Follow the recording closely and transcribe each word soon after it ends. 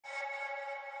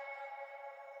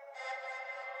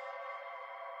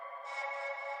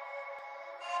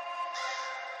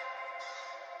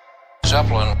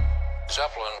Zeppelin.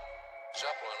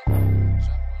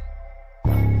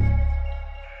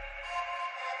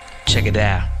 Check it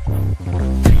out.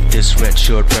 This red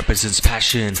shirt represents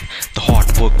passion. The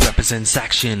hard work represents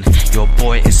action. Your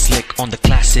boy is slick on the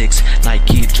classics.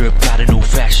 Nike drip, got a new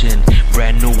fashion.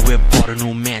 Brand new whip, bought a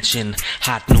new mansion.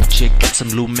 Hot new chick, got some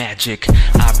blue magic.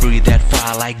 I breathe that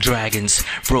fire like dragons.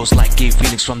 Bros like gay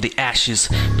phoenix from the ashes.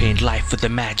 Paint life with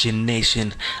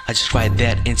imagination. I just write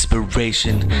that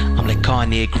inspiration. I'm like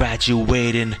Kanye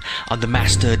graduating. I'm the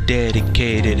master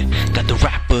dedicated. Got the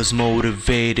rappers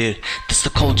motivated. This the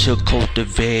culture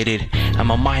cultivated. And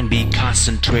my mind be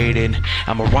concentrated,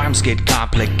 and my rhymes get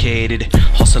complicated.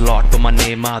 Hustle hard, put my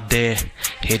name out there.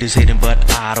 Haters hating, but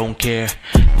I don't care.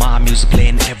 My music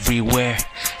playing everywhere.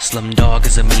 Slumdog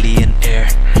is a millionaire.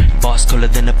 Boss cooler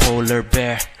than a polar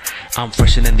bear. I'm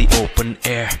fresher than the open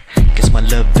air. Guess my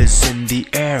love is in the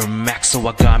air. Max, so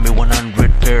I got me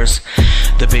 100 pairs.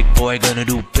 The big boy gonna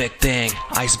do big thing.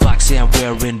 Icebox, yeah, I'm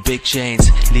wearing big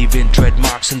chains. Leaving tread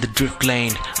marks in the drift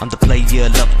lane. I'm the player,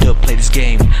 love to play this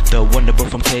game. The Wonderboy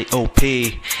from KOP.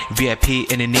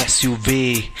 VIP in an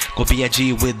SUV. Go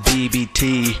B.I.G. with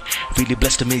DBT. Really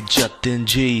blessed to meet Justin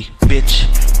G. Bitch,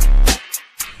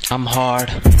 I'm hard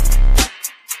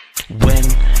when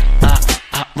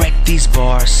I wreck these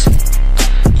bars.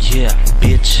 Yeah,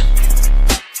 bitch,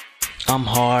 I'm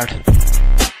hard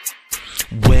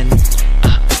when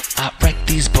I wreck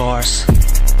these bars.